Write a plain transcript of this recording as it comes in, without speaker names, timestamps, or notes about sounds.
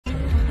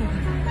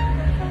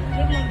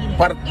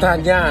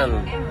Pertanyaan.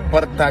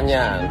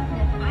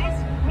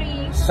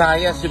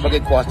 Saya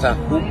sebagai kuasa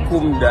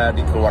hukum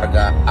dari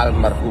keluarga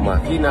almarhumah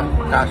Vina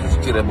kasus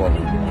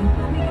Cirebon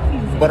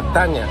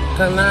bertanya,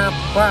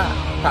 kenapa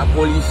Pak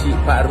Polisi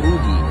Pak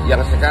Rudi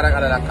yang sekarang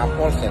adalah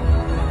Kapolsek,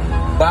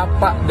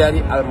 bapak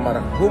dari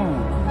almarhum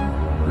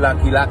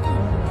laki-laki,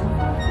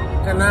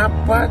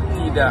 kenapa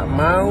tidak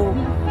mau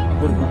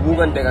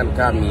berhubungan dengan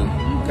kami?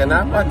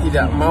 Kenapa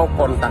tidak mau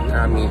kontak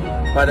kami?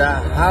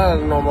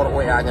 Padahal nomor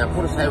WA-nya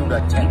pun saya udah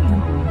cek.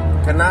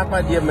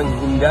 Kenapa dia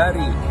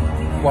menghindari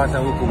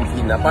kuasa hukum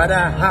Vina?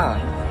 Padahal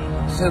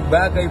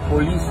sebagai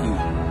polisi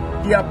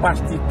dia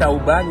pasti tahu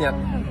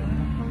banyak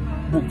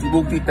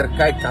bukti-bukti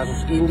terkait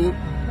kasus ini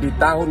di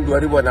tahun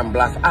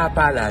 2016.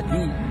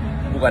 Apalagi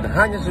bukan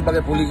hanya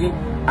sebagai polisi,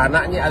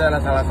 anaknya adalah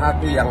salah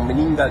satu yang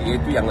meninggal,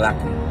 yaitu yang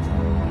laki.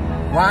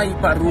 Wahai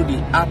Pak Rudi,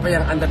 apa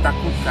yang Anda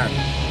takutkan?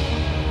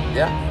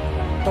 Ya,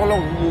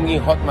 tolong hubungi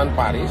Hotman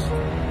Paris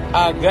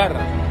agar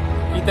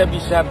kita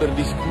bisa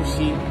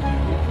berdiskusi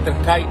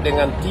terkait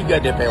dengan 3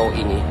 DPO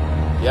ini.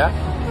 Ya,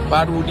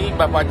 Pak Rudi,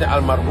 bapaknya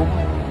almarhum,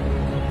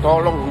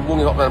 tolong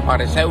hubungi Hotman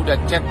Paris. Saya sudah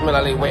chat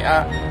melalui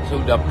WA, saya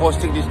sudah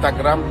posting di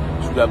Instagram,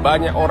 sudah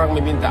banyak orang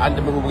meminta Anda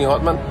menghubungi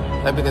Hotman,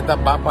 tapi tetap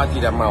Bapak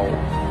tidak mau.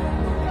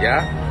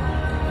 Ya,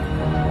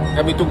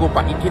 kami tunggu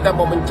Pak. Kita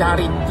mau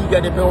mencari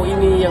 3 DPO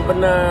ini yang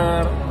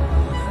benar.